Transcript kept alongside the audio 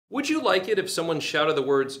Would you like it if someone shouted the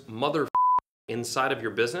words mother inside of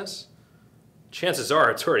your business? Chances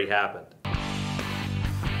are it's already happened.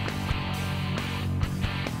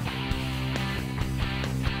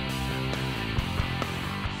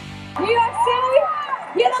 New York City,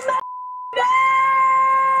 get on the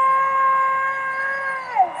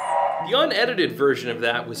The unedited version of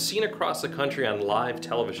that was seen across the country on live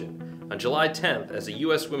television on July 10th as the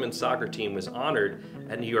U.S. women's soccer team was honored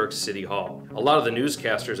at New York City Hall. A lot of the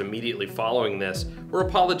newscasters immediately following this were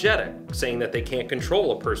apologetic, saying that they can't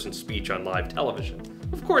control a person's speech on live television.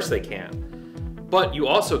 Of course they can. But you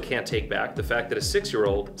also can't take back the fact that a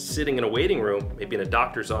 6-year-old sitting in a waiting room, maybe in a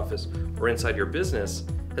doctor's office or inside your business,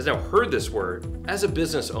 has now heard this word. As a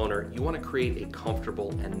business owner, you want to create a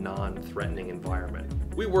comfortable and non-threatening environment.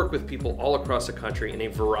 We work with people all across the country in a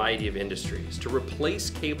variety of industries to replace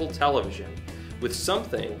cable television with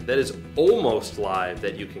something that is almost live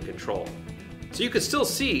that you can control. So you could still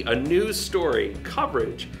see a news story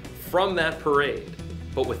coverage from that parade,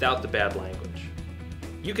 but without the bad language.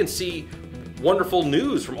 You can see wonderful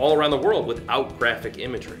news from all around the world without graphic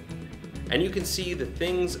imagery. And you can see the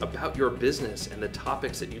things about your business and the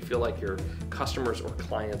topics that you feel like your customers or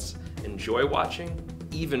clients enjoy watching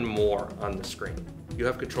even more on the screen. You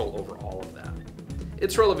have control over all of that.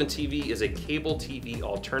 It's Relevant TV is a cable TV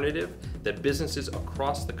alternative that businesses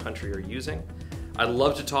across the country are using. I'd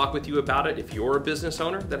love to talk with you about it if you're a business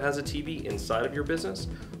owner that has a TV inside of your business,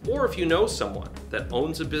 or if you know someone that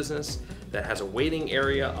owns a business that has a waiting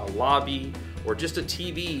area, a lobby, or just a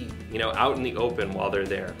TV, out in the open while they're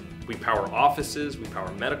there. We power offices, we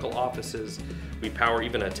power medical offices, we power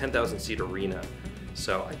even a 10,000 seat arena.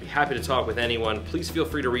 So I'd be happy to talk with anyone. Please feel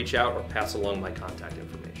free to reach out or pass along my contact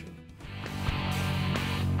information.